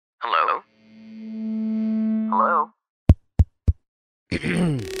Hello? Hello?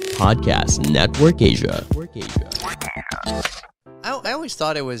 Podcast Network Asia. I always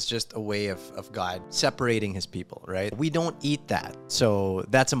thought it was just a way of God separating his people, right? We don't eat that. So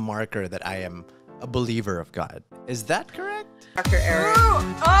that's a marker that I am a believer of God. Is that correct? Instructor Aaron.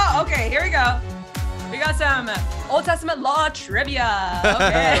 Oh, okay, here we go. We got some Old Testament law trivia.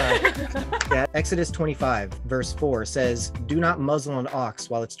 Okay. Yeah, Exodus 25, verse 4 says, "Do not muzzle an ox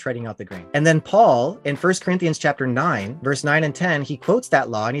while it's treading out the grain." And then Paul, in 1 Corinthians chapter 9, verse 9 and 10, he quotes that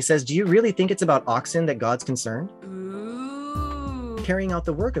law and he says, "Do you really think it's about oxen that God's concerned?" Ooh. Carrying out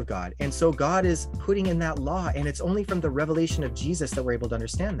the work of God. And so God is putting in that law, and it's only from the revelation of Jesus that we're able to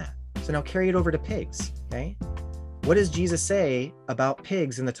understand that. So now carry it over to pigs, okay? What does Jesus say about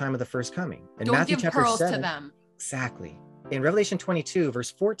pigs in the time of the first coming? In Don't Matthew give chapter pearls 7, to them. Exactly. In Revelation 22, verse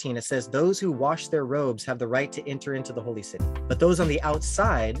 14, it says, "Those who wash their robes have the right to enter into the holy city. But those on the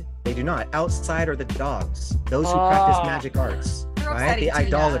outside, they do not. Outside are the dogs, those who practice magic arts, You're right? upsetting The to you,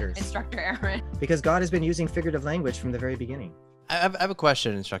 idolaters." Instructor Aaron. Because God has been using figurative language from the very beginning. I have a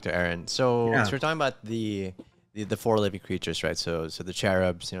question, Instructor Aaron. So, Yeah. so we're talking about the four living creatures, right? So the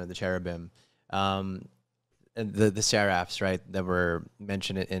cherubs, the cherubim, and the seraphs, right, that were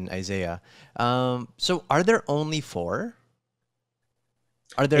mentioned in Isaiah. So are there only four?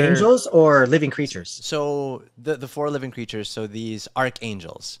 Are there Angels or living creatures? So the four living creatures, so these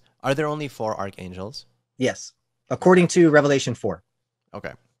archangels, are there only four archangels? Yes. According to Revelation 4.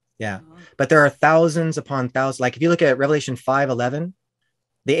 Okay. Yeah. But there are thousands upon thousands. Like if you look at Revelation 5:11,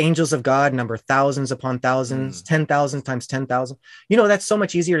 the angels of God number thousands upon thousands, 10,000 times 10,000. You know, that's so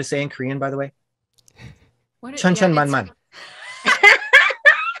much easier to say in Korean, by the way. Chun chun man man.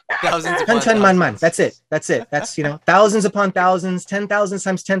 Thousands Chun upon chun man man. thousands. That's it. That's, thousands upon thousands, 10,000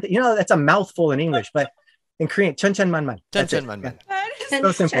 times 10. That's a mouthful in English, but in Korean, chun chun man man. Chun That's chun it. man man. That is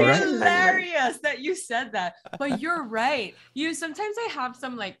So simple, right? hilarious that you said that. But you're right. Sometimes I have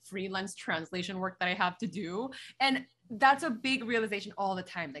some like freelance translation work that I have to do, and that's a big realization all the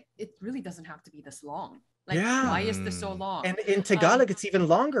time. Like it really doesn't have to be this long. Like Yeah. why is this so long? And in Tagalog, it's even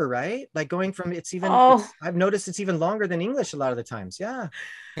longer, right? Like going from I've noticed it's even longer than English a lot of the times. Yeah.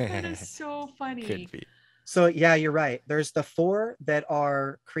 That is so funny. Could be. So yeah, you're right. There's the four that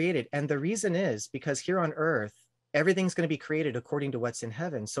are created. And the reason is because here on earth, everything's going to be created according to what's in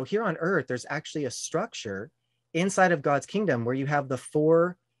heaven. So here on earth, there's actually a structure inside of God's kingdom where you have the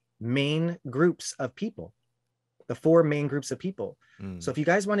four main groups of people. The four main groups of people. So if you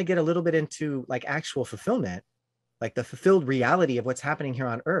guys want to get a little bit into like actual fulfillment, like the fulfilled reality of what's happening here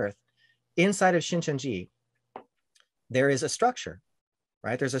on earth, inside of Shincheonji, there is a structure,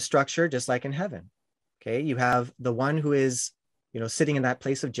 right? There's a structure just like in heaven. Okay, you have the one who is, sitting in that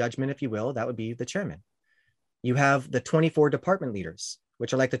place of judgment, if you will. That would be the chairman. You have the 24 department leaders,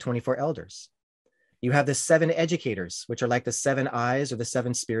 which are like the 24 elders. You have the 7 educators, which are like the 7 eyes or the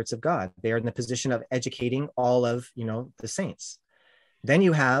 7 spirits of God. They are in the position of educating all of, the saints. Then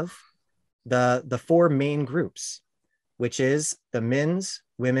you have the 4 main groups, which is the men's,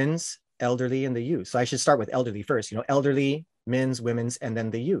 women's, elderly, and the youth. So I should start with elderly first, elderly, men's, women's, and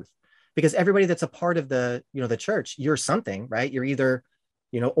then the youth. Because everybody that's a part of the, the church, you're something, right? You're either,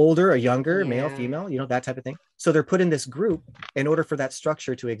 older or younger, male, female, that type of thing. So they're put in this group in order for that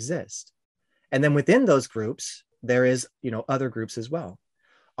structure to exist. And then within those groups, there is, other groups as well.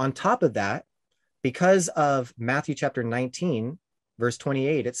 On top of that, because of Matthew chapter 19, verse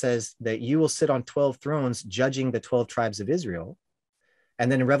 28, it says that you will sit on 12 thrones judging the 12 tribes of Israel.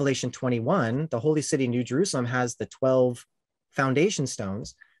 And then in Revelation 21, the holy city, New Jerusalem, has the 12 foundation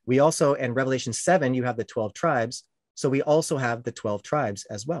stones. We also, in Revelation 7, you have the 12 tribes. So we also have the 12 tribes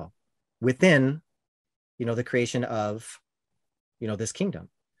as well within, the creation of, this kingdom.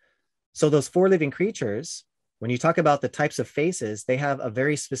 So those 4 living creatures, when you talk about the types of faces, they have a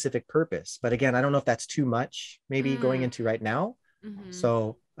very specific purpose. But again, I don't know if that's too much maybe going into right now.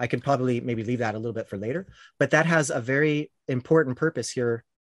 So I could probably maybe leave that a little bit for later. But that has a very important purpose here,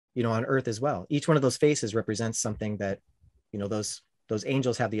 on earth as well. Each one of those faces represents something that, those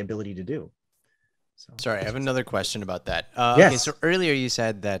angels have the ability to do. So, Sorry, I have another question about that. Yes. Okay, so earlier you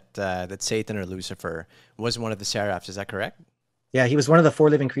said that Satan or Lucifer was one of the seraphs. Is that correct? Yeah, he was one of the 4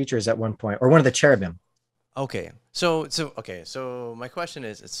 living creatures at one point, or one of the cherubim. Okay. So my question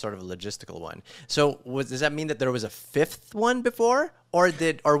is, it's sort of a logistical one. So does that mean that there was a 5th one before, or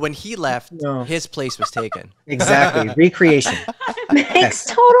when he left, his place was taken? Exactly. Recreation. Makes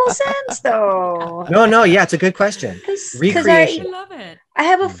total sense, though. No, yeah, it's a good question. Recreation. I love it. I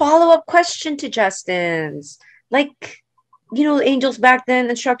have a follow-up question to Justin's. Like, angels back then,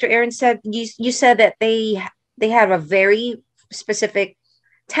 Instructor Aaron said, you said that they have a very specific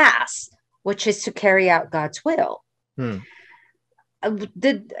task, which is to carry out God's will. Hmm.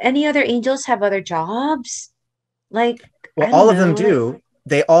 Did any other angels have other jobs? Like, I Well, don't all of them know, do.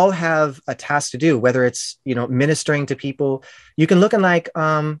 They all have a task to do, whether it's, ministering to people. You can look in like,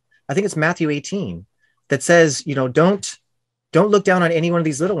 I think it's Matthew 18 that says, don't look down on any one of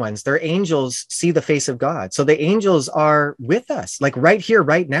these little ones. Their angels see the face of God. So the angels are with us, like right here,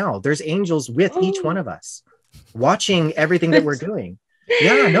 right now. There's angels with each one of us, watching everything that we're doing.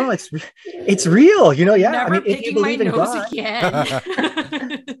 Yeah, no, it's real, yeah. Never I mean, if you picking my believe in nose God,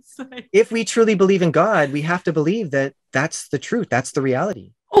 again. It's like, if we truly believe in God, we have to believe that that's the truth. That's the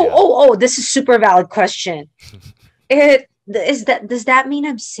reality. Oh, this is super valid question. Does that mean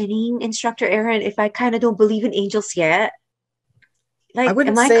I'm sinning, Instructor Aaron, if I kind of don't believe in angels yet? I Like,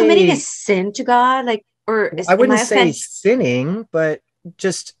 wouldn't am I say, committing a sin to God? Like, or I am wouldn't I say offense? sinning, but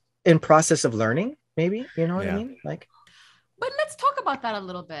just in process of learning, maybe, you know what I Yeah. mean? Like, but let's talk about that a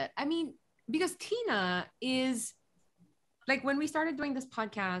little bit. I mean, because Tina is like, when we started doing this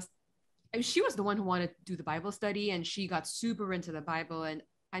podcast, she was the one who wanted to do the Bible study, and she got super into the Bible. And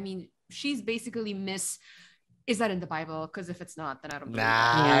I mean, she's basically is that in the Bible? Because if it's not, then I don't believe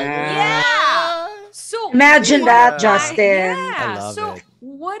it. Yeah. So Imagine what that, I- Justin. I love so it.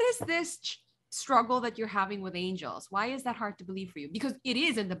 what is this struggle that you're having with angels? Why is that hard to believe for you? Because it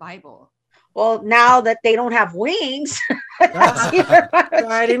is in the Bible. Well, now that they don't have wings, that's even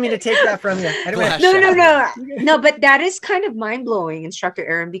I didn't mean to take that from you. I didn't mean Flash. no, but that is kind of mind blowing, Instructor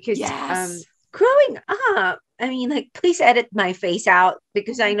Aaron, because Yes. growing up, I mean, like, please edit my face out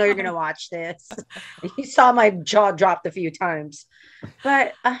because I know you're gonna watch this. You saw my jaw dropped a few times,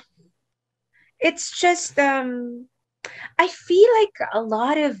 but it's just I feel like a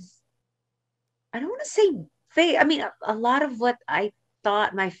lot of, I don't want to say fate. I mean, a lot of what I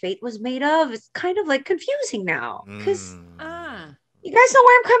thought my fate was made of is kind of like confusing now because you guys know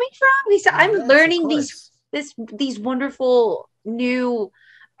where I'm coming from. I'm Yes, of learning course. these wonderful new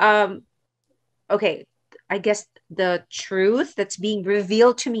okay, I guess the truth that's being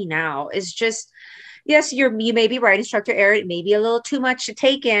revealed to me now is just, yes, you may be right, Instructor Aaron. It may be a little too much to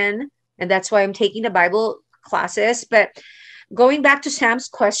take in, and that's why I'm taking the Bible classes. But going back to Sam's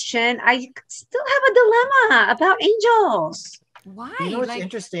question, I still have a dilemma about angels. Why? You know what's Like,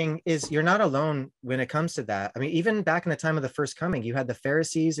 interesting is you're not alone when it comes to that. I mean, even back in the time of the first coming, you had the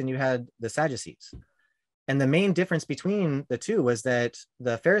Pharisees and you had the Sadducees. And the main difference between the two was that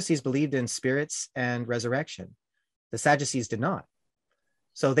the Pharisees believed in spirits and resurrection. The Sadducees did not.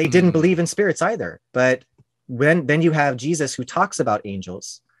 So they didn't believe in spirits either. But then you have Jesus, who talks about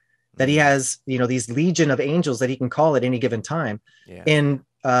angels, that he has, these legion of angels that he can call at any given time. Yeah. In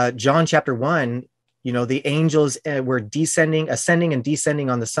John chapter 1, the angels were ascending and descending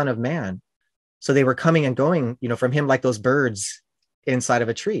on the Son of Man. So they were coming and going, from him, like those birds inside of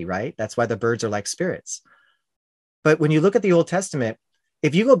a tree, right? That's why the birds are like spirits. But when you look at the Old Testament,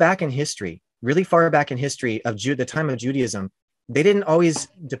 if you go back in history, really far back in history of the time of Judaism, they didn't always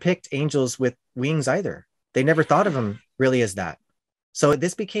depict angels with wings either. They never thought of them really as that. So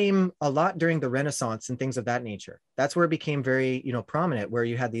this became a lot during the Renaissance and things of that nature. That's where it became very, prominent, where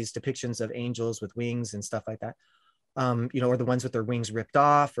you had these depictions of angels with wings and stuff like that, or the ones with their wings ripped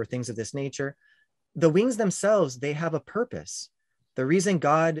off or things of this nature. The wings themselves, they have a purpose. The reason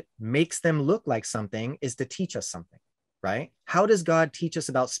God makes them look like something is to teach us something, right? How does God teach us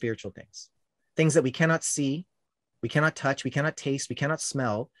about spiritual things? Things that we cannot see, we cannot touch, we cannot taste, we cannot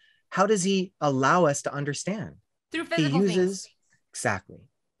smell. How does he allow us to understand? through physical He uses, things. exactly.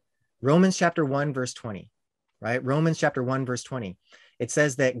 Romans chapter 1, verse 20, right? Romans chapter 1, verse 20. It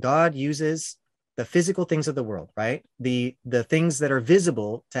says that God uses the physical things of the world, right? The things that are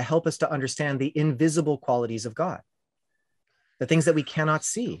visible to help us to understand the invisible qualities of God. The things that we cannot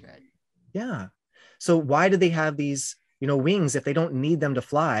see. Yeah. So why do they have these, wings if they don't need them to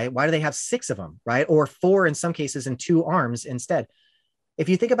fly? Why do they have 6 of them, right? Or 4 in some cases, and 2 arms instead. If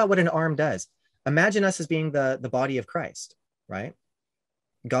you think about what an arm does, imagine us as being the body of Christ, right?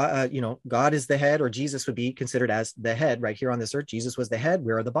 God, God is the head, or Jesus would be considered as the head right here on this earth. Jesus was the head.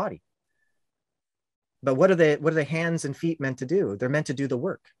 We are the body. But what are the hands and feet meant to do? They're meant to do the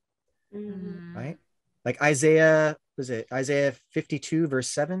work, right? Like Isaiah 52 verse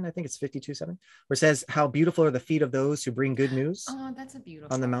 7, I think it's 52:7, where it says, how beautiful are the feet of those who bring good news. Oh, that's a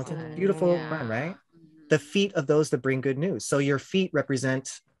beautiful on the mountain. one. Beautiful Yeah. one, right? The feet of those that bring good news. So your feet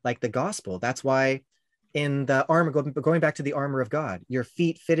represent like the gospel. That's why in the armor, going back to the armor of God, your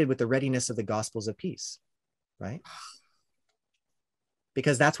feet fitted with the readiness of the gospels of peace, right?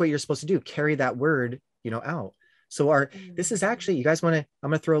 Because that's what you're supposed to do, carry that word, out. So this is actually, you guys want to, I'm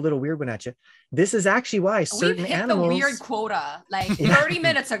going to throw a little weird one at you. This is actually why certain We've hit animals, the weird quota like 30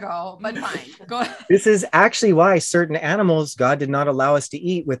 minutes ago, but fine. Go ahead. this is actually why certain animals God did not allow us to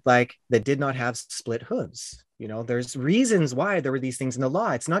eat with, like, that did not have split hooves. You know, there's reasons why there were these things in the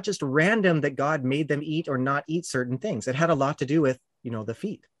law. It's not just random that God made them eat or not eat certain things. It had a lot to do with, you know, the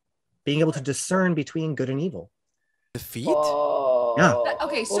feet, being able to discern between good and evil. The feet? Yeah.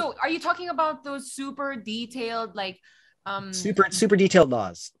 Okay, so are you talking about those super detailed, like Super detailed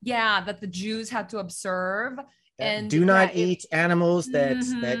laws. yeah, that the Jews had to observe? And do not eat animals that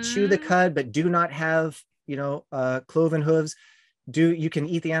chew the Mhm. cud but do not have, you know, cloven hooves. You can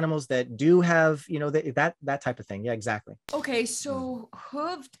eat the animals that do have, you know, that type of thing. Yeah, exactly. Okay, so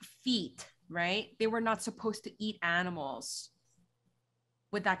hooved feet, right? They were not supposed to eat animals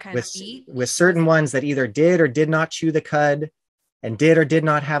with that kind of feet. With certain ones that either did or did not chew the cud and did or did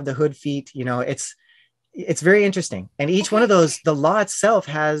not have the hood feet. You know, it's very interesting. And each one of those, the law itself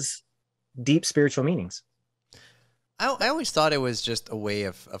has deep spiritual meanings. I always thought it was just a way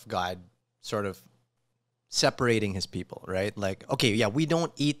of God sort of separating his people, right? Like, okay, yeah, we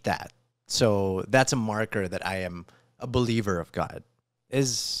don't eat that. So that's a marker that I am a believer of God.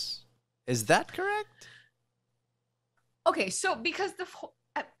 Is that correct? Okay, so because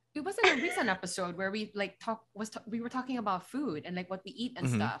it wasn't a recent episode where we like we were talking about food and like what we eat and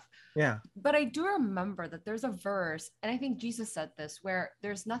stuff. Yeah. But I do remember that there's a verse, and I think Jesus said this, where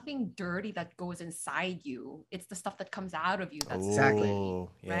there's nothing dirty that goes inside you. It's the stuff that comes out of you that's Exactly. dirty,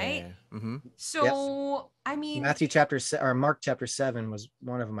 Yeah. right? Mm-hmm. So I mean, Mark chapter 7 was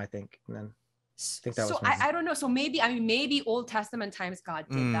one of them, I think. And then I think that so was one. I don't know. So maybe Old Testament times God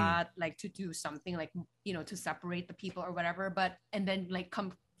did that, like to do something like, you know, to separate the people or whatever. But and then like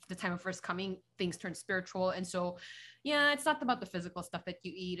come the time of first coming, things turn spiritual, and so yeah, it's not about the physical stuff that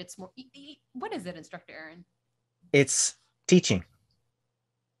you eat. It's more what is it, Instructor Aaron? It's teaching.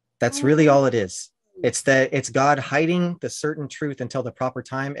 That's really all it is. It's God hiding the certain truth until the proper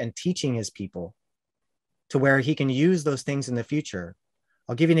time and teaching his people to where he can use those things in the future.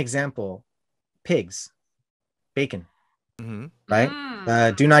 I'll give you an example. Pigs, bacon,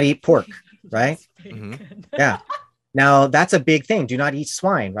 right? Do not eat pork, right? Yeah. Now that's a big thing. Do not eat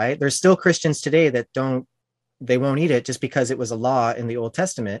swine, right? There's still Christians today that they won't eat it just because it was a law in the Old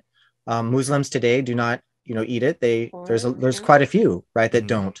Testament. Muslims today do not, you know, eat it. There's quite a few, right, that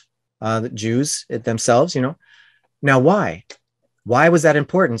don't. The Jews themselves, you know. Now, why was that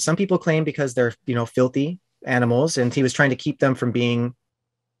important? Some people claim because they're, you know, filthy animals, and he was trying to keep them from being,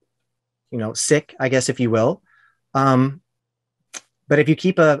 you know, sick, I guess, if you will. But if you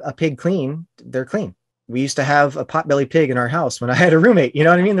keep a pig clean, they're clean. We used to have a potbelly pig in our house when I had a roommate. You know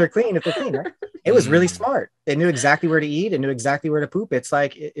what I mean? They're clean if they're clean, right? It was really smart. It knew exactly where to eat. It knew exactly where to poop. It's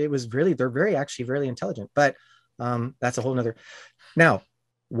like, it was really, they're actually very intelligent, but that's a whole nother. Now,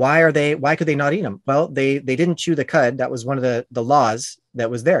 why could they not eat them? Well, they didn't chew the cud. That was one of the laws that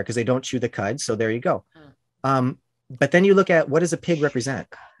was there, because they don't chew the cud. So there you go. But then you look at, what does a pig represent?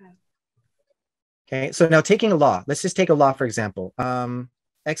 Okay. So now taking a law, let's just take a law, for example.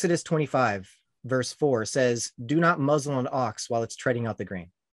 Exodus 25 verse 4 says, do not muzzle an ox while it's treading out the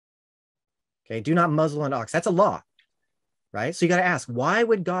grain. Okay. Do not muzzle an ox. That's a law, right? So you got to ask, why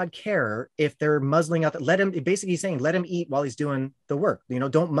would God care if they're muzzling out? Let him, basically saying, let him eat while he's doing the work. You know,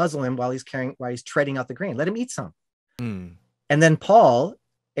 don't muzzle him while he's treading out the grain. Let him eat some. And then Paul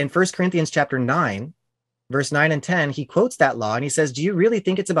in 1 Corinthians chapter 9, verse 9 and 10, he quotes that law and he says, do you really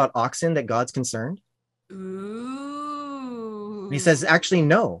think it's about oxen that God's concerned? Ooh. And he says, actually,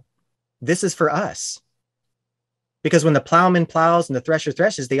 no. This is for us, because when the plowman plows and the thresher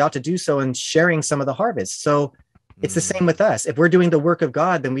threshes, they ought to do so in sharing some of the harvest. So it's the same with us. If we're doing the work of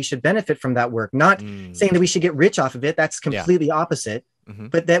God, then we should benefit from that work. Not saying that we should get rich off of it. That's completely opposite,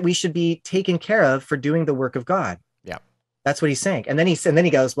 but that we should be taken care of for doing the work of God. Yeah. That's what he's saying. And then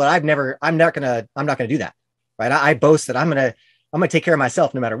he goes, well, I'm not going to do that. Right. I boast that I'm going to take care of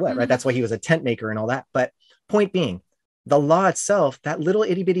myself no matter what. Right. That's why he was a tent maker and all that. But point being, the law itself, that little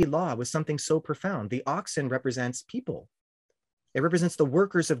itty bitty law, was something so profound. The oxen represents people. It represents the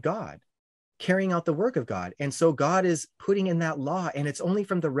workers of God, carrying out the work of God. And so God is putting in that law, and it's only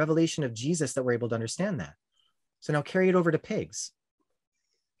from the revelation of Jesus that we're able to understand that. So now carry it over to pigs.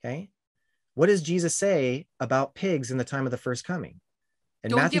 Okay. What does Jesus say about pigs in the time of the first coming?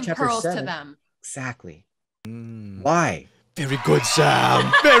 In Don't Matthew give chapter pearls 7, to them. Exactly. Why? Very good,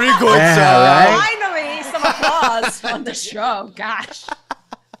 Sam. Very good, Yeah, Sam. right? Finally, some applause on the show. Gosh.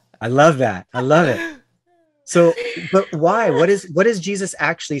 I love that. I love it. So, but why? What is Jesus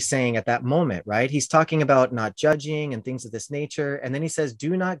actually saying at that moment, right? He's talking about not judging and things of this nature. And then he says,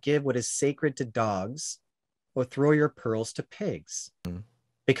 do not give what is sacred to dogs or throw your pearls to pigs, Mm.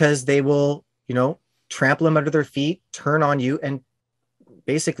 because they will, trample them under their feet, turn on you, and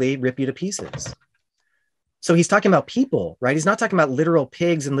basically rip you to pieces. So he's talking about people, right? He's not talking about literal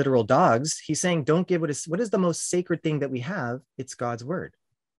pigs and literal dogs. He's saying, don't give what is the most sacred thing that we have? It's God's word,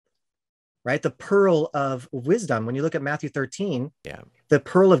 right? The pearl of wisdom. When you look at Matthew 13, Yeah. the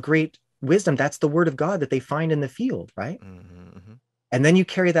pearl of great wisdom, that's the word of God that they find in the field, right? Mm-hmm, mm-hmm. And then you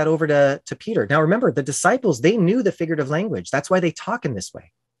carry that over to Peter. Now, remember, the disciples, they knew the figurative language. That's why they talk in this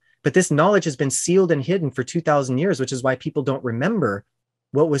way. But this knowledge has been sealed and hidden for 2,000 years, which is why people don't remember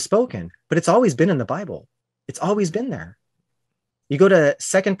what was spoken. But it's always been in the Bible. It's always been there. You go to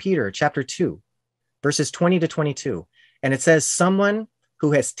 2 Peter chapter 2, verses 20 to 22, and it says, someone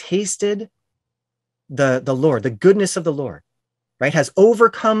who has tasted the Lord, the goodness of the Lord, right, has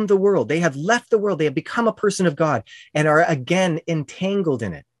overcome the world. They have left the world. They have become a person of God and are again entangled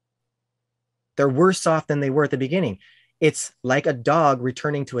in it. They're worse off than they were at the beginning. It's like a dog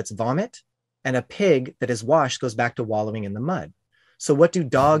returning to its vomit, and a pig that is washed goes back to wallowing in the mud. So what do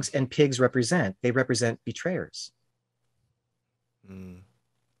dogs and pigs represent? They represent betrayers. Mm.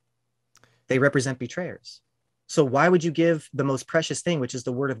 They represent betrayers. So why would you give the most precious thing, which is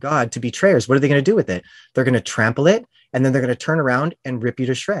the word of God, to betrayers? What are they going to do with it? They're going to trample it, and then they're going to turn around and rip you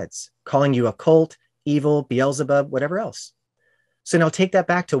to shreds, calling you a cult, evil, Beelzebub, whatever else. So now take that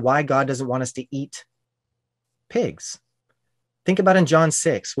back to why God doesn't want us to eat pigs. Think about in John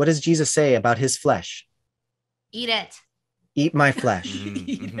 6, what does Jesus say about his flesh? Eat it. Eat my flesh.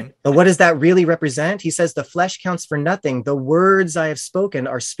 Mm-hmm. But what does that really represent? He says, the flesh counts for nothing. The words I have spoken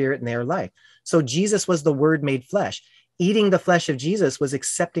are spirit and they are life. So Jesus was the word made flesh. Eating the flesh of Jesus was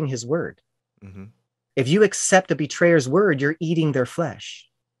accepting his word. Mm-hmm. If you accept a betrayer's word, you're eating their flesh.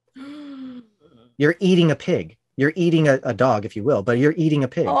 You're eating a pig. You're eating a dog, if you will, but you're eating a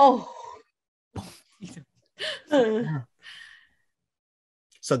pig. Oh.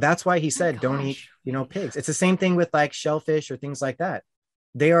 So that's why he said, don't eat, pigs. It's the same thing with like shellfish or things like that.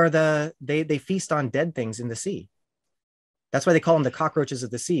 They feast on dead things in the sea. That's why they call them the cockroaches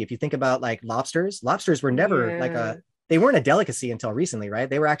of the sea. If you think about like lobsters were never they weren't a delicacy until recently, right?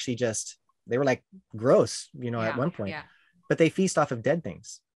 They were actually they were like gross, at one point, but they feast off of dead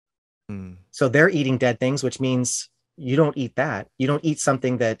things. Mm. So they're eating dead things, which means you don't eat that. You don't eat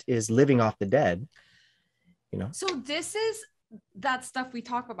something that is living off the dead, So this is that stuff we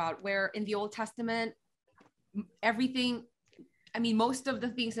talk about where in the Old Testament, everything, most of the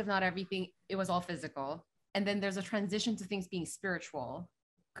things, if not everything, it was all physical. And then there's a transition to things being spiritual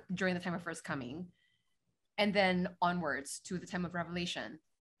during the time of first coming. And then onwards to the time of Revelation.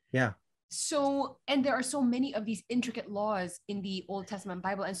 Yeah. So, and there are so many of these intricate laws in the Old Testament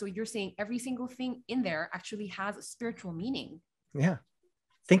Bible. And so you're saying every single thing in there actually has a spiritual meaning. Yeah.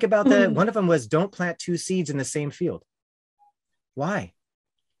 Think about one of them was, don't plant two seeds in the same field. Why?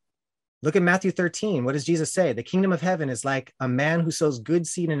 Look at Matthew 13. What does Jesus say? The kingdom of heaven is like a man who sows good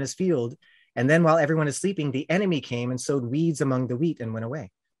seed in his field. And then while everyone is sleeping, the enemy came and sowed weeds among the wheat and went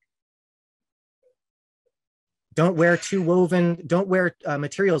away. Don't wear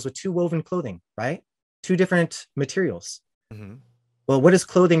materials with two woven clothing, right? Two different materials. Mm-hmm. Well, what does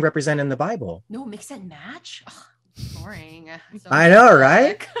clothing represent in the Bible? No, mix and match. Ugh, boring. So I know,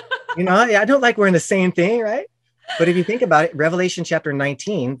 right? I don't like wearing the same thing, right? But if you think about it, Revelation chapter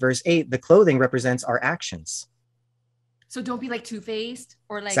 19, verse 8, the clothing represents our actions. So don't be like two-faced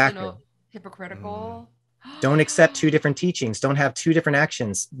or like, Exactly. Hypocritical. Don't accept two different teachings. Don't have two different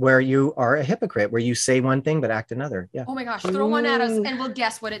actions where you are a hypocrite, where you say one thing but act another. Yeah. Oh my gosh, throw one at us and we'll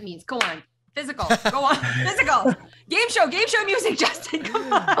guess what it means. Go on. Physical. Go on. Physical. Game show music, Justin.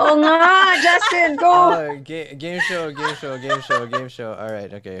 Come on. Oh no, Justin, go. Game show. All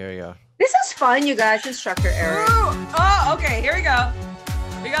right. Okay, here we go. This is fun, you guys. Instructor Aaron. Oh, okay. Here we go.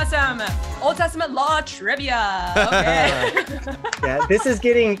 We got some Old Testament law trivia. Okay. Yeah, this is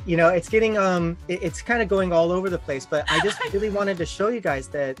getting, it's kind of going all over the place, but I just really wanted to show you guys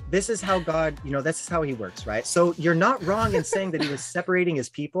that this is how God, this is how he works, right? So you're not wrong in saying that he was separating his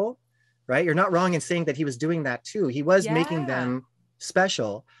people, right? You're not wrong in saying that he was doing that too. He was making them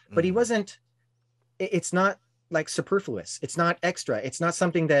special, but he wasn't, it's not like superfluous. It's not extra. It's not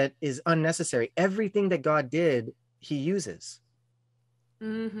something that is unnecessary. Everything that God did, he uses.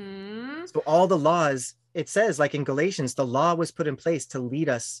 Mm-hmm. So all the laws, it says, like in Galatians, the law was put in place to lead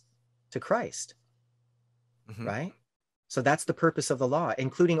us to Christ, right? So that's the purpose of the law,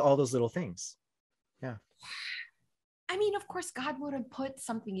 including all those little things. Yeah. Of course, God would have put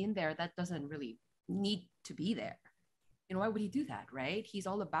something in there that doesn't really need to be there. Why would he do that, right? He's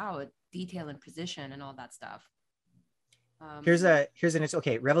all about detail and precision and all that stuff. Here's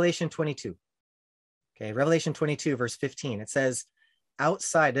okay, Revelation 22. Okay, Revelation 22, verse 15. It says,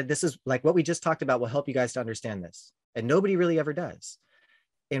 outside, this is like what we just talked about will help you guys to understand this. And nobody really ever does.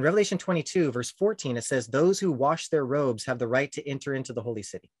 In Revelation 22, verse 14, it says, those who wash their robes have the right to enter into the holy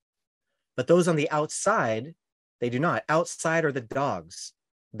city. But those on the outside, they do not. Outside are the dogs,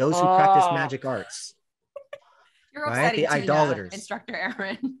 those who practice magic arts. You're right? upsetting The Tina, idolaters. Instructor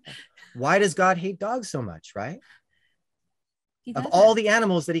Aaron. Why does God hate dogs so much, right? He Of doesn't. all the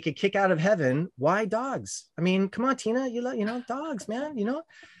animals that he could kick out of heaven, why dogs? I mean, come on, Tina, dogs, man,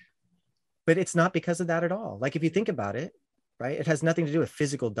 But it's not because of that at all. Like if you think about it, right? It has nothing to do with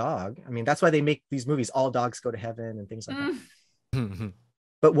physical dog. I mean, that's why they make these movies, all dogs go to heaven and things like that.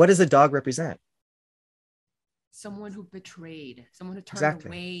 But what does a dog represent? Someone who betrayed, someone who turned Exactly.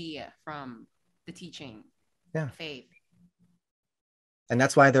 away from the teaching, Yeah. faith. And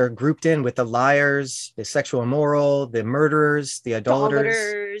that's why they're grouped in with the liars, the sexual immoral, the murderers, the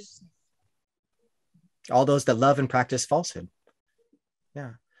idolaters, all those that love and practice falsehood.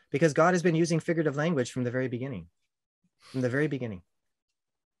 Yeah. Because God has been using figurative language from the very beginning. From the very beginning.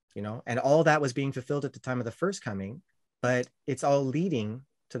 And all that was being fulfilled at the time of the first coming, but it's all leading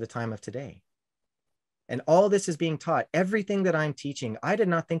to the time of today. And all this is being taught. Everything that I'm teaching, I did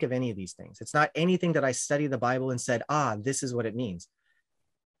not think of any of these things. It's not anything that I studied the Bible and said, this is what it means.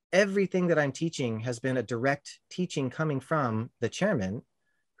 Everything that I'm teaching has been a direct teaching coming from the chairman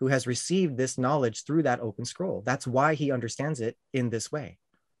who has received this knowledge through that open scroll. That's why he understands it in this way.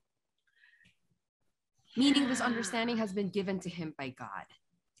 Meaning this understanding has been given to him by God.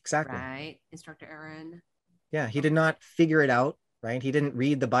 Exactly. Right, Instructor Aaron? Yeah, he did not figure it out, right? He didn't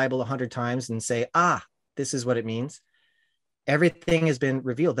read the Bible 100 times and say, this is what it means. Everything has been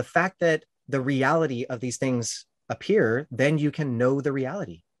revealed. The fact that the reality of these things appear, then you can know the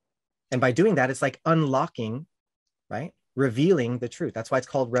reality. And by doing that, it's like unlocking, right? Revealing the truth. That's why it's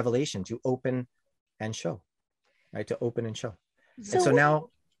called revelation, to open and show, right? To open and show. So now,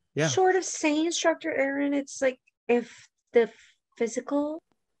 yeah. Short of saying, Instructor Aaron, it's like if the physical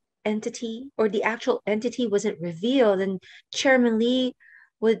entity or the actual entity wasn't revealed, then Chairman Lee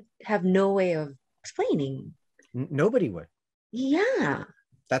would have no way of explaining. Nobody would. Yeah.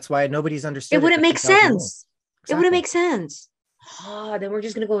 That's why nobody's understood. It wouldn't make sense. Exactly. It wouldn't make sense. Then we're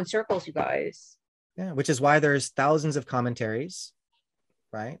just going to go in circles, you guys. Yeah, which is why there's thousands of commentaries,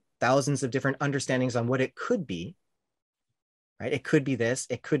 right? Thousands of different understandings on what it could be, right? It could be this,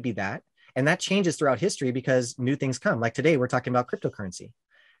 it could be that. And that changes throughout history because new things come. Like today, we're talking about cryptocurrency.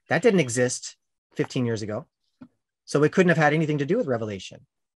 That didn't exist 15 years ago. So it couldn't have had anything to do with Revelation,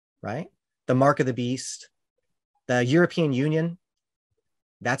 right? The mark of the beast, the European Union,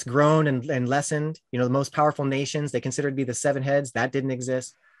 that's grown and lessened. The most powerful nations, they consider to be the seven heads, that didn't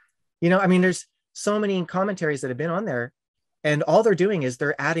exist. There's so many commentaries that have been on there, and all they're doing is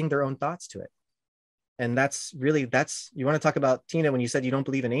they're adding their own thoughts to it. And that's you want to talk about, Tina, when you said you don't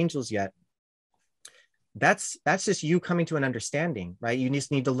believe in angels yet, that's just you coming to an understanding, right? You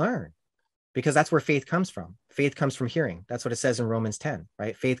just need to learn, because that's where faith comes from. Faith comes from hearing. That's what it says in Romans 10,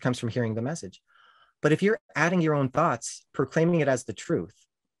 right? Faith comes from hearing the message. But if you're adding your own thoughts, proclaiming it as the truth,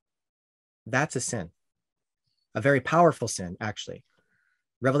 that's a sin, a very powerful sin, actually.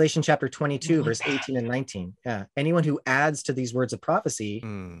 Revelation chapter 22, verse 18 and 19. Yeah. Anyone who adds to these words of prophecy,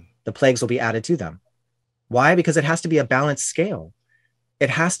 the plagues will be added to them. Why? Because it has to be a balanced scale.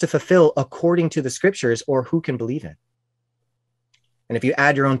 It has to fulfill according to the scriptures, or who can believe it? And if you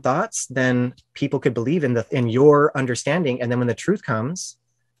add your own thoughts, then people could believe in your understanding. And then when the truth comes,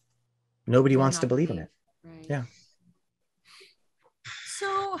 nobody wants to believe in it. Right. Yeah.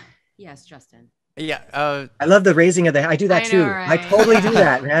 So, yes, Justin. Yeah. I love the raising of the hand. I do that too. Right? I totally do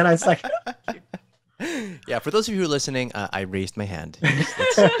that, man. I was like, Yeah, for those of you who are listening, I raised my hand.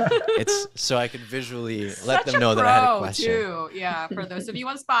 It's so I could visually let them know that I had a question. Too. Yeah, for those of you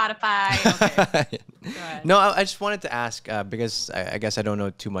on Spotify. Okay. Go ahead. No, I just wanted to ask because I guess I don't know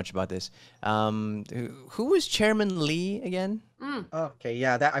too much about this. Who was Chairman Lee again? okay,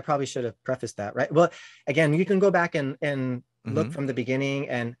 yeah, that I probably should have prefaced that, right? Well, again, you can go back and look from the beginning,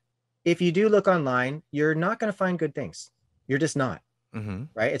 and if you do look online, you're not going to find good things. You're just not.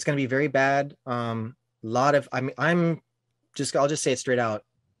 Right? It's going to be very bad. I'll just say it straight out.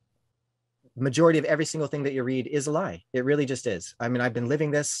 Majority of every single thing that you read is a lie. It really just is. I've been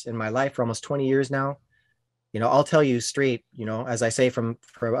living this in my life for almost 20 years now. I'll tell you straight, as I say for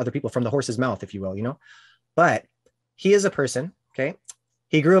other people, from the horse's mouth, if you will, but he is a person. Okay.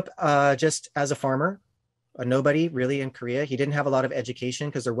 He grew up just as a farmer, a nobody really in Korea. He didn't have a lot of education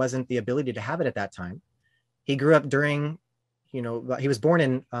because there wasn't the ability to have it at that time. He grew up during, he was born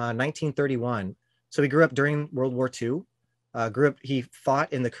in 1931. So he grew up during World War II, he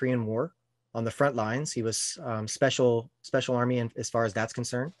fought in the Korean War. on the front lines. He was special army, and as far as that's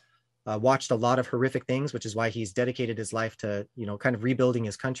concerned, watched a lot of horrific things, which is why he's dedicated his life to, you know, kind of rebuilding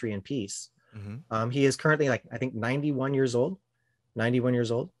his country in peace. He is currently, like, I think 91 years old,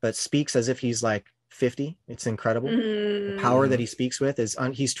 but speaks as if he's like 50. It's incredible. The power that he speaks with is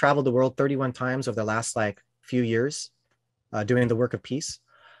he's traveled the world 31 times over the last like few years, doing the work of peace.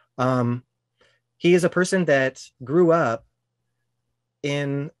 He is a person that grew up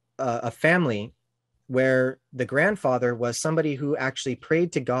in a family where the grandfather was somebody who actually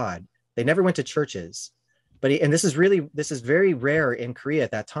prayed to God. They never went to churches, but and this is very rare in Korea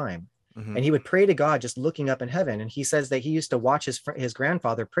at that time. And he would pray to God just looking up in heaven. And he says that he used to watch his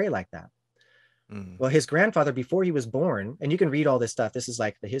grandfather pray like that. Well, his grandfather, before he was born, and you can read all this stuff, this is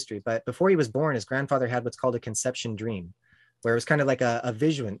like the history, but before he was born, his grandfather had what's called a conception dream, where it was kind of like a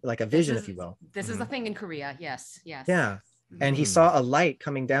vision, if you will. This is a thing in Korea. Yes. Yeah. And he saw a light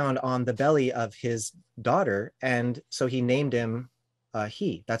coming down on the belly of his daughter. And so he named him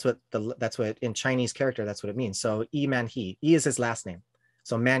he. That's what in Chinese character, that's what it means. So Lee Man-hee. Lee is his last name.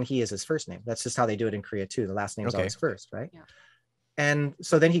 So Man-hee is his first name. That's just how they do it in Korea too. The last name is always first, right? Yeah. And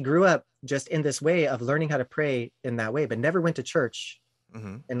so then he grew up just in this way of learning how to pray in that way, but never went to church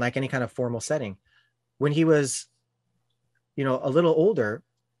in like any kind of formal setting. When he was, you know, a little older,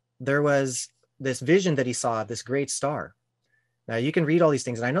 there was this vision that he saw of this great star. Now you can read all these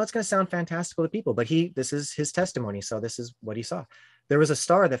things, and I know it's going to sound fantastical to people, but this is his testimony. So this is what he saw. There was a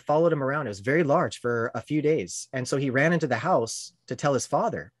star that followed him around. It was very large for a few days. And so he ran into the house to tell his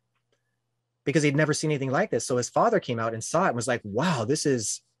father, because he'd never seen anything like this. So his father came out and saw it and was like, wow, this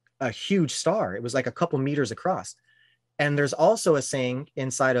is a huge star. It was like a couple meters across. And there's also a saying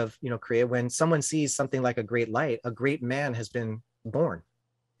inside of, you know, Korea, when someone sees something like a great light, a great man has been born,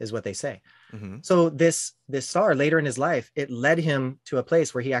 is what they say. So this star later in his life, it led him to a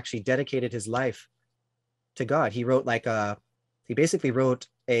place where he actually dedicated his life to God. He wrote he basically wrote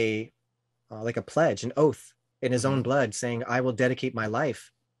like a pledge, an oath in his own blood, saying, I will dedicate my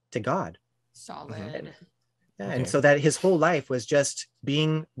life to God. Solid. Yeah, and so that his whole life was just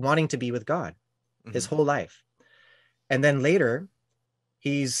wanting to be with God, his whole life. And then later,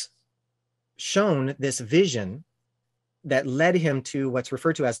 he's shown this vision that led him to what's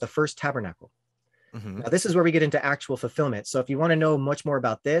referred to as the first tabernacle. Now, this is where we get into actual fulfillment. So if you want to know much more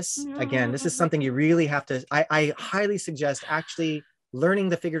about this, again, this is something you really have to, I highly suggest actually learning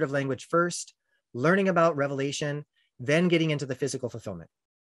the figurative language first, learning about Revelation, then getting into the physical fulfillment.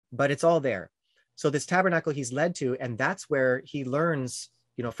 But it's all there. So this tabernacle he's led to, and that's where he learns,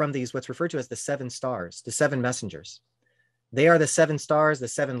 you know, from these, what's referred to as the 7 stars, the 7 messengers. They are the 7 stars, the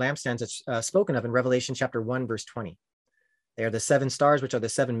 7 lampstands that's spoken of in Revelation chapter 1, verse 20. They are the 7 stars, which are the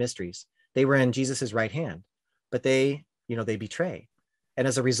 7 mysteries. They were in Jesus's right hand, but they betray. And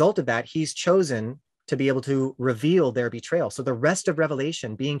as a result of that, he's chosen to be able to reveal their betrayal. So the rest of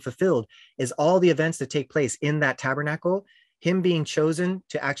Revelation being fulfilled is all the events that take place in that tabernacle, him being chosen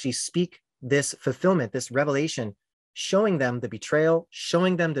to actually speak this fulfillment, this revelation, showing them the betrayal,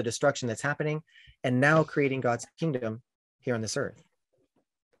 showing them the destruction that's happening, and now creating God's kingdom here on this earth.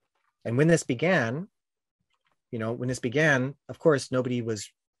 And when this began, of course, nobody was,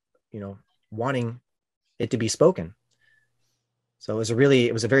 wanting it to be spoken. So it was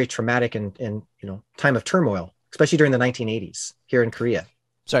a very traumatic and time of turmoil, especially during the 1980s here in Korea.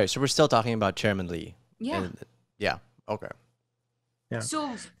 Sorry, so we're still talking about Chairman Lee. Yeah. Yeah. Okay. Yeah.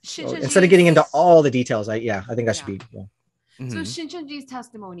 So instead of getting into all the details, I think I should be. Yeah. So Shincheonji's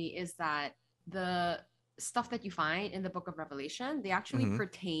testimony is that the stuff that you find in the book of Revelation, they actually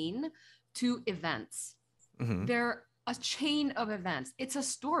pertain to events. They're a chain of events. It's a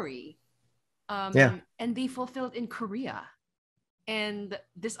story. And they fulfilled in Korea. And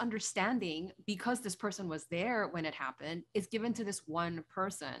this understanding, because this person was there when it happened, is given to this one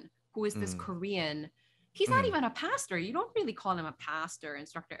person who is this Korean. He's not even a pastor. You don't really call him a pastor,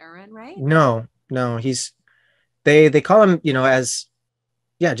 Instructor Aaron, right? No. They call him,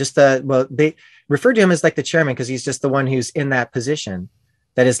 they refer to him as like the chairman because he's just the one who's in that position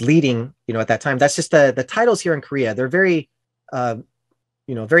that is leading, at that time. That's just the titles here in Korea. They're very,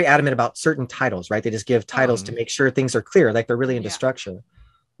 very adamant about certain titles, right? They just give titles to make sure things are clear, like they're really into structure.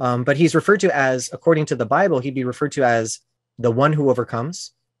 But he's referred to as, according to the Bible, he'd be referred to as the one who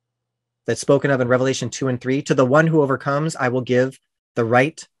overcomes. That's spoken of in Revelation 2 and 3. To the one who overcomes, I will give the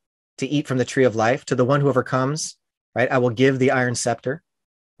right to eat from the tree of life. To the one who overcomes, right, I will give the iron scepter,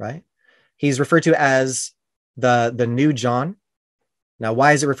 right? He's referred to as the new John. Now,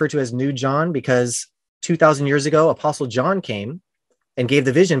 why is it referred to as new John? Because 2,000 years ago, Apostle John came and gave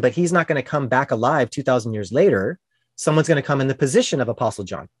the vision, but he's not going to come back alive 2,000 years later. Someone's going to come in the position of Apostle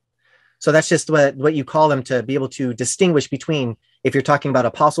John. So that's just what you call them, to be able to distinguish between if you're talking about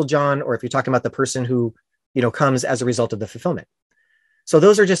Apostle John or if you're talking about the person who, comes as a result of the fulfillment. So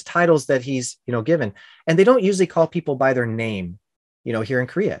those are just titles that he's, given. And they don't usually call people by their name, here in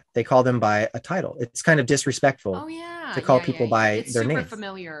Korea. They call them by a title. It's kind of disrespectful to call people by it's their super name.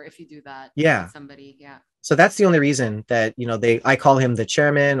 Familiar if you do that. Yeah. With somebody. Yeah. So that's the only reason that, I call him the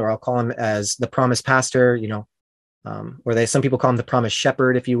chairman, or I'll call him as the promised pastor, or some people call him the promised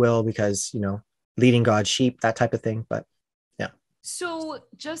shepherd, if you will, because, leading God's sheep, that type of thing. But yeah. So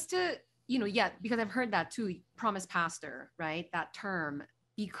just to, because I've heard that too, promised pastor, right? That term,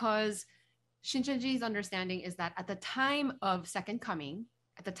 because Shincheonji's understanding is that at the time of second coming,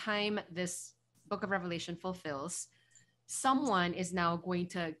 at the time this book of Revelation fulfills, someone is now going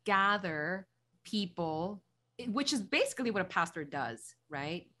to gather people, which is basically what a pastor does,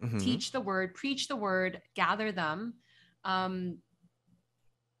 right? Mm-hmm. Teach the word, preach the word, gather them.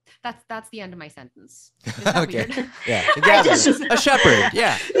 That's the end of my sentence. Is that Okay. weird? Yeah. A shepherd.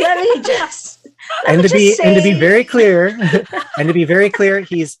 Yeah. Let me just. And to be very clear,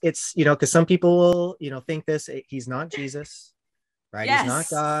 because some people will, think this, he's not Jesus, right? Yes. He's not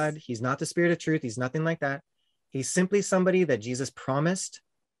God. He's not the Spirit of truth. He's nothing like that. He's simply somebody that Jesus promised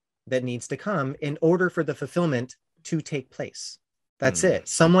that needs to come in order for the fulfillment to take place. That's it.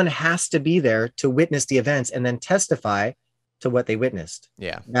 Someone has to be there to witness the events and then testify to what they witnessed.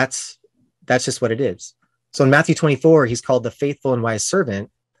 Yeah. That's just what it is. So in Matthew 24, he's called the faithful and wise servant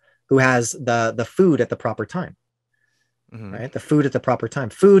who has the food at the proper time. Mm-hmm. Right? The food at the proper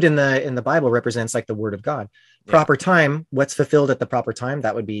time. Food in the Bible represents like the word of God. Yeah. Proper time, what's fulfilled at the proper time?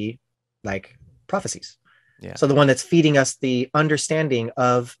 That would be like prophecies. Yeah. So the one that's feeding us the understanding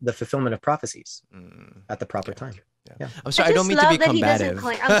of the fulfillment of prophecies at the proper time. Yeah. I'm sorry, I don't mean to be combative.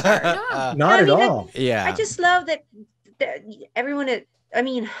 I'm sorry. Not at all. Yeah. I just love that everyone,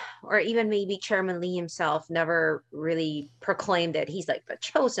 or even maybe Chairman Lee himself never really proclaimed that he's like the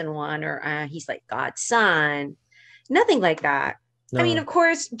chosen one, or he's like God's son. Nothing like that. No. Of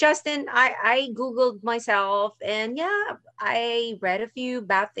course, Justin, I Googled myself, and yeah, I read a few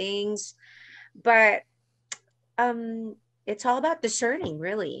bad things, but it's all about discerning,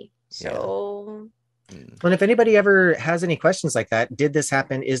 really. So Well, if anybody ever has any questions like that, did this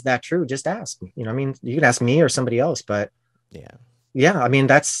happen? Is that true? Just ask. You can ask me or somebody else, but yeah,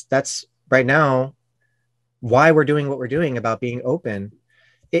 that's right now why we're doing what we're doing about being open.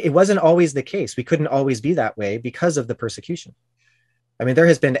 It wasn't always the case. We couldn't always be that way because of the persecution. There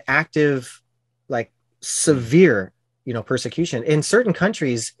has been active, like severe, persecution in certain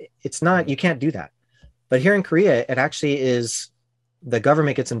countries. It's not, you can't do that. But here in Korea, it actually is, the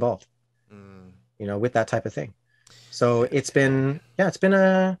government gets involved, with that type of thing. So it's been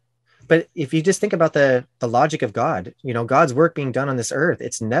but if you just think about the logic of God, God's work being done on this earth,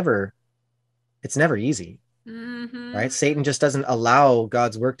 it's never easy, right? Satan just doesn't allow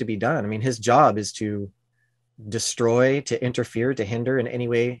God's work to be done. His job is to destroy, to interfere, to hinder in any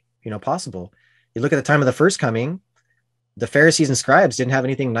way, possible. You look at the time of the first coming, the Pharisees and scribes didn't have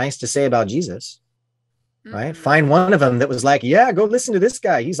anything nice to say about Jesus. Right? Find one of them that was like, yeah, go listen to this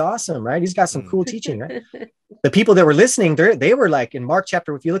guy. He's awesome, right? He's got some cool teaching, right? The people that were listening, they were like in Mark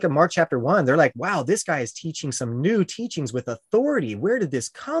chapter, if you look at Mark chapter 1, they're like, wow, this guy is teaching some new teachings with authority. Where did this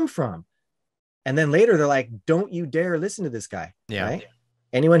come from? And then later they're like, don't you dare listen to this guy. Yeah. Right?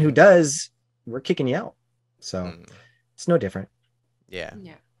 Anyone who does, we're kicking you out. So it's no different. Yeah.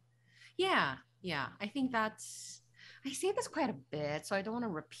 I think I say this quite a bit, so I don't want to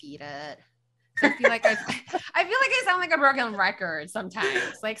repeat it. I feel like I sound like a broken record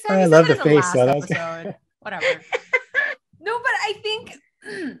sometimes. Like, I love the face. Episode. Whatever. No, but I think,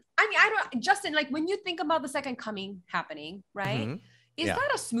 Justin, like when you think about the second coming happening, right? Is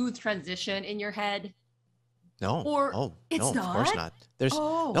that a smooth transition in your head? No. Or it's no, not? Of course not. There's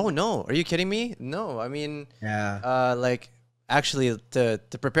no. Are you kidding me? No. Actually, to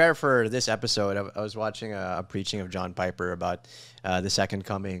prepare for this episode, I was watching a preaching of John Piper about the second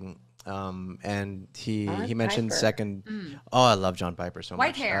coming. And he mentioned Piper. second. Oh, I love John Piper so much.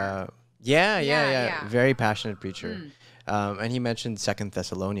 White hair. Yeah. Very passionate preacher. And he mentioned 2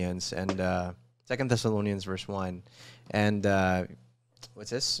 Thessalonians and 2 Thessalonians verse 1. And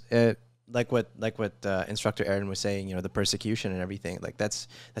what's this? Like what Instructor Aaron was saying, the persecution and everything, like that's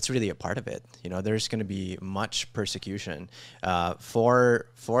really a part of it. There's going to be much persecution for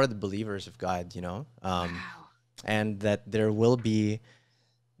the believers of God, and that there will be,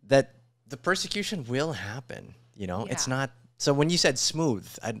 that the persecution will happen, It's not. So when you said smooth,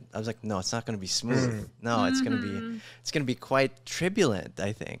 I was like, no, it's not going to be smooth. No, it's going to be quite turbulent,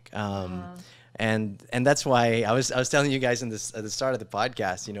 I think. And that's why I was telling you guys in this at the start of the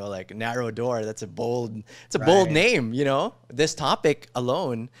podcast, you know, like narrow door, that's a bold bold name, you know. This topic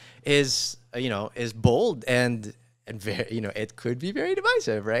alone is is bold and very, you know, it could be very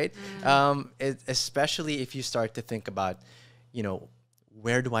divisive, right? Especially if you start to think about, you know,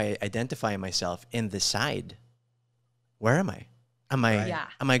 where do I identify myself in the side? Where am I? Am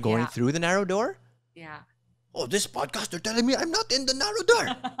I going through the narrow door? Yeah. Oh, this podcast, they're telling me I'm not in the narrow door.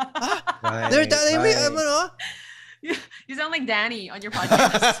 Huh? Right, They're telling me I'm You sound like Danny on your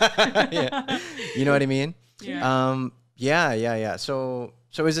podcast. yeah. You know what I mean? Yeah. Yeah. So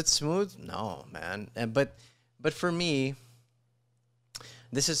is it smooth? No, man. But for me,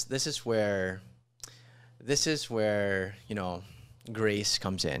 this is where you know, grace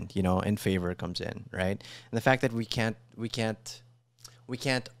comes in, you know, and favor comes in, right? And the fact that we can't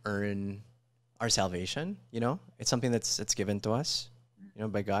earn our salvation, you know, it's something that's given to us, you know,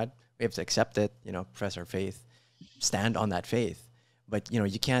 by God. We have to accept it, you know, profess our faith, stand on that faith. But you know,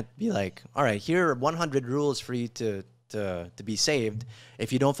 you can't be like, all right, here are 100 rules for you to be saved.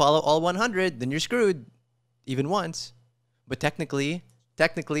 If you don't follow all 100, then you're screwed, even once. But technically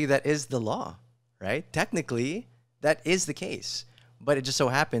that is the law, right? Technically, that is the case. But it just so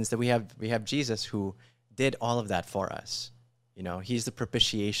happens that we have Jesus who did all of that for us. You know, he's the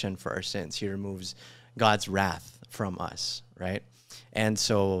propitiation for our sins. He removes God's wrath from us, right? And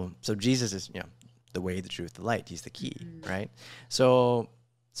so Jesus is, you know, the way, the truth, the light. He's the key, right? So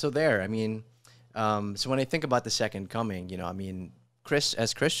there, I mean, so when I think about the second coming, you know, I mean,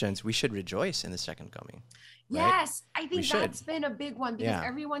 as Christians, we should rejoice in the second coming. Right? Yes, I think that's been a big one because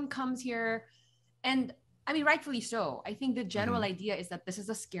everyone comes here, and I mean, rightfully so. I think the general idea is that this is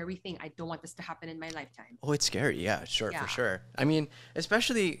a scary thing. I don't want this to happen in my lifetime. Oh, it's scary. Yeah, sure, for sure. I mean,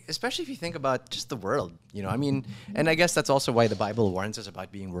 especially if you think about just the world, you know, I mean, and I guess that's also why the Bible warns us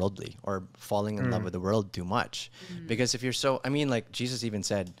about being worldly or falling in love with the world too much. Because if you're I mean, like Jesus even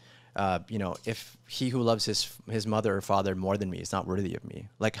said, you know, if he who loves his mother or father more than me is not worthy of me.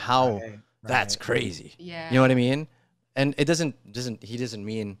 Like how that's crazy. Yeah. You know what I mean? And he doesn't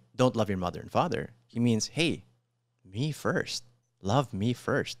mean don't love your mother and father. He means, hey, me first. Love me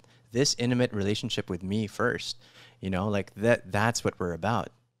first. This intimate relationship with me first. You know, like that's what we're about.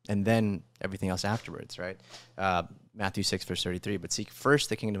 And then everything else afterwards, right? Matthew 6, verse 33, but seek first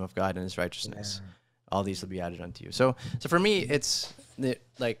the kingdom of God and his righteousness. All these will be added unto you. So for me, it's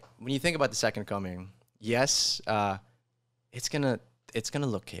like when you think about the second coming, yes, it's gonna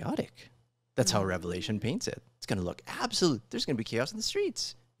look chaotic. That's how Revelation paints it. It's gonna look absolute. There's gonna be chaos in the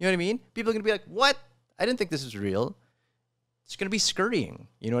streets. You know what I mean? People are gonna be like, "What? I didn't think this was real." It's gonna be scurrying.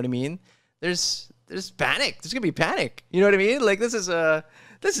 You know what I mean? There's panic. There's gonna be panic. You know what I mean? Like this is a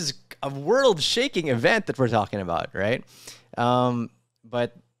world-shaking event that we're talking about, right?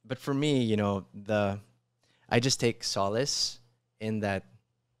 But for me, you know, I just take solace in that,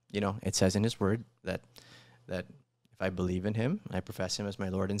 you know, it says in his word that if I believe in him, I profess him as my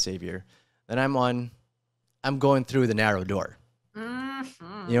Lord and Savior, then I'm going through the narrow door.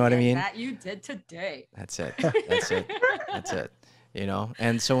 You know what I mean? That you did today. That's it. That's it. You know?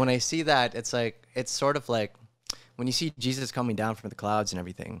 And so when I see that, it's sort of like when you see Jesus coming down from the clouds and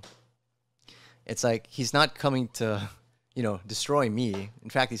everything, it's like he's not coming to, you know, destroy me. In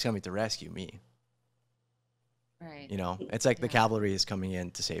fact, he's coming to rescue me. Right. You know, it's like the cavalry is coming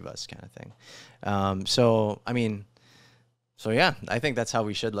in to save us kind of thing. So, I mean, yeah, I think that's how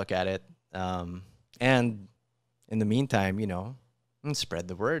we should look at it. And in the meantime, you know, spread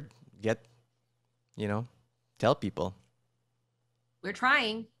the word. Tell people. We're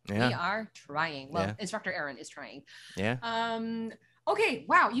trying. Yeah. We are trying. Well, Instructor Aaron is trying. Yeah. Okay.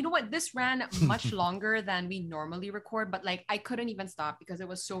 Wow. You know what? This ran much longer than we normally record, but like I couldn't even stop because it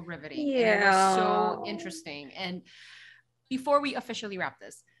was so riveting. Yeah. And it was so interesting. And before we officially wrap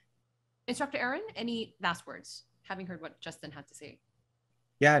this, Instructor Aaron, any last words, having heard what Justin had to say?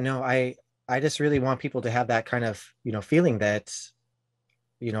 Yeah, no, I just really want people to have that kind of, you know, feeling that,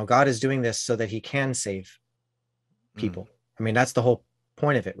 you know, God is doing this so that he can save people. I mean, that's the whole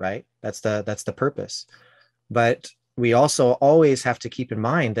point of it, right? That's the purpose. But we also always have to keep in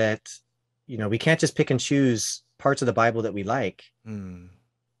mind that, you know, we can't just pick and choose parts of the Bible that we like, you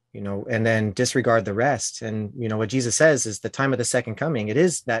know, and then disregard the rest. And, you know, what Jesus says is the time of the second coming, it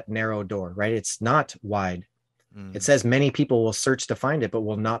is that narrow door, right? It's not wide. It says many people will search to find it, but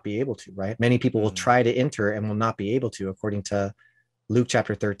will not be able to, right? Many people will try to enter and will not be able to, according to Luke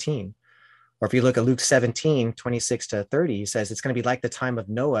chapter 13. Or if you look at Luke 17, 26 to 30, he says it's going to be like the time of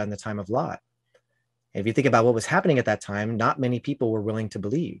Noah and the time of Lot. And if you think about what was happening at that time, not many people were willing to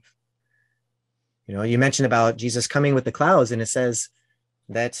believe. You know, you mentioned about Jesus coming with the clouds, and it says,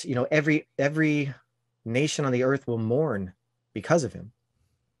 that, you know, every nation on the earth will mourn because of him.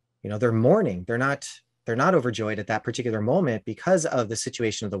 You know, they're mourning. They're not overjoyed at that particular moment because of the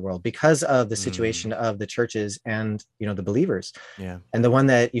situation of the world, because of the situation of the churches and, you know, the believers. Yeah. And the one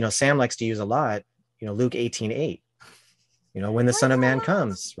that, you know, Sam likes to use a lot, you know, Luke 18:8. You know, when the Son of Man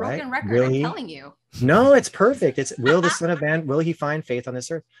comes, right? Broken record, Will I'm he? telling you. No, it's perfect. It's will the Son of Man, will he find faith on this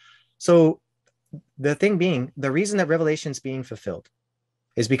earth? So the thing being, the reason that Revelation is being fulfilled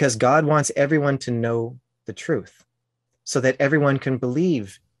is because God wants everyone to know the truth so that everyone can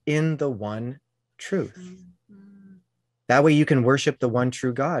believe in the one truth. That way you can worship the one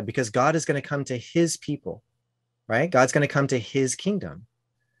true God, because God is going to come to his people, right? God's going to come to his kingdom.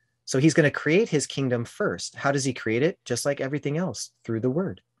 So he's going to create his kingdom first. How does he create it? Just like everything else, through the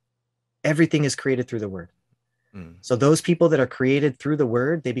word. Everything is created through the word. So those people that are created through the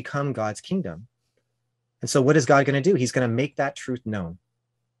word, they become God's kingdom. And so what is God going to do? He's going to make that truth known.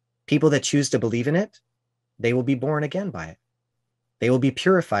 People that choose to believe in it, they will be born again by it. They will be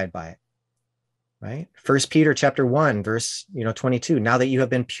purified by it. Right? 1 Peter chapter 1, verse 22. Now that you have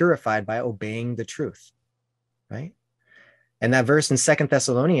been purified by obeying the truth. Right? And that verse in 2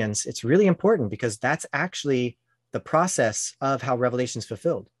 Thessalonians, it's really important because that's actually the process of how Revelation is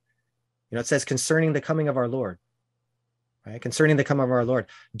fulfilled. You know, it says concerning the coming of our Lord, right? Concerning the coming of our Lord.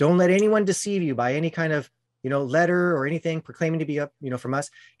 Don't let anyone deceive you by any kind of, you know, letter or anything proclaiming to be up, you know, from us,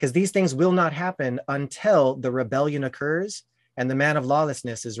 because these things will not happen until the rebellion occurs and the man of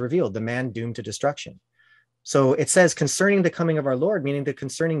lawlessness is revealed, the man doomed to destruction. So it says concerning the coming of our Lord, meaning the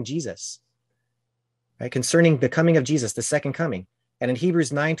concerning Jesus, right? Concerning the coming of Jesus, the second coming. And in Hebrews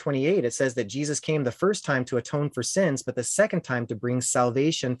 9:28, it says that Jesus came the first time to atone for sins, but the second time to bring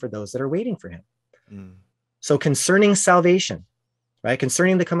salvation for those that are waiting for him. So concerning salvation, right?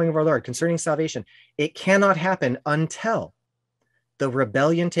 Concerning the coming of our Lord, concerning salvation, it cannot happen until the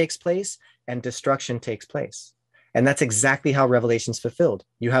rebellion takes place and destruction takes place. And that's exactly how Revelation is fulfilled.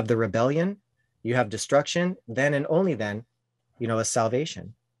 You have the rebellion, you have destruction, then and only then, you know, a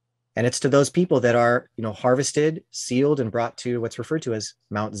salvation. And it's to those people that are, you know, harvested, sealed, and brought to what's referred to as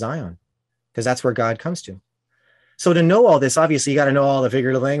Mount Zion, because that's where God comes to. So to know all this, obviously, you got to know all the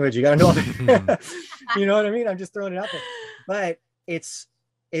figurative language. You got to know all the, you know what I mean? I'm just throwing it out there. But it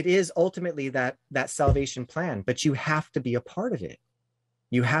is ultimately that salvation plan, but you have to be a part of it.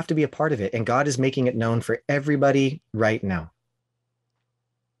 You have to be a part of it. And God is making it known for everybody right now.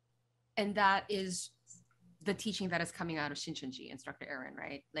 And that is the teaching that is coming out of Shincheonji, Instructor Aaron,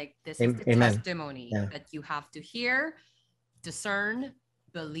 right? Like this is the Amen. testimony that you have to hear, discern,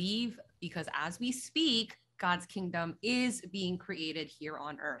 believe, because as we speak, God's kingdom is being created here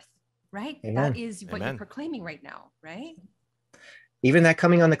on earth, right? Amen. That is what Amen. you're proclaiming right now, right? Even that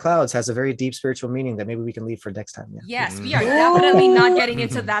coming on the clouds has a very deep spiritual meaning that maybe we can leave for next time. Yeah. Yes, we are definitely not getting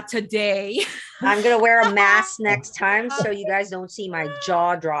into that today. I'm going to wear a mask next time so you guys don't see my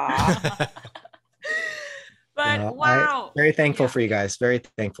jaw drop. But wow. I'm very thankful for you guys. Very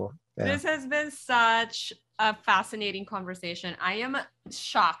thankful. Yeah. This has been such a fascinating conversation. I am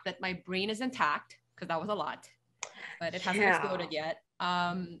shocked that my brain is intact because that was a lot, but it hasn't exploded yet.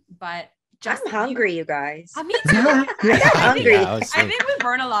 But I'm hungry, you guys. Me too. I'm hungry. Yeah, I think we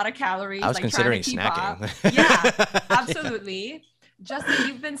burn a lot of calories. I was like considering trying to keep snacking. up. Yeah, absolutely. Justin,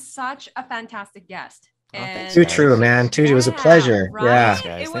 you've been such a fantastic guest. thanks, Too guys. true, man. It was a pleasure. Right? Yeah. Thanks,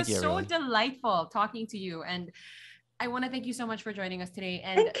 guys. It Thank was you, so everyone. delightful talking to you. And I want to thank you so much for joining us today.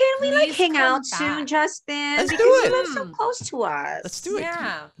 And can we like please hang come out back. soon, Justin? Let's do because it. you live so close to us. Let's do it.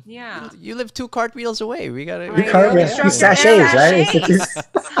 Yeah. You live 2 cartwheels away. We gotta. I know, cartwheels. Instructor Sachets, right? Sachets.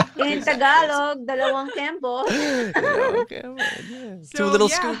 In Tagalog, dalawang tempo. Okay, yeah. So, 2 little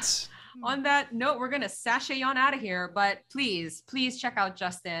yeah. scoots. On that note, we're going to sashay on out of here, but please check out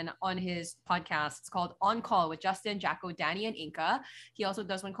Justin on his podcast. It's called On Call with Justin, Jacko, Danny, and Inca. He also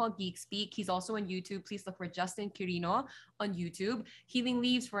does one called Geek Speak. He's also on YouTube. Please look for Justin Quirino on YouTube. Healing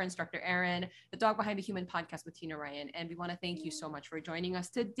Leaves for Instructor Aaron, The Dog Behind the Human podcast with Tina Ryan. And we want to thank you so much for joining us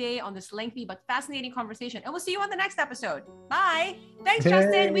today on this lengthy but fascinating conversation. And we'll see you on the next episode. Bye. Thanks,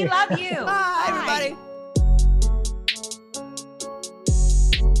 Justin. We love you. Bye, everybody.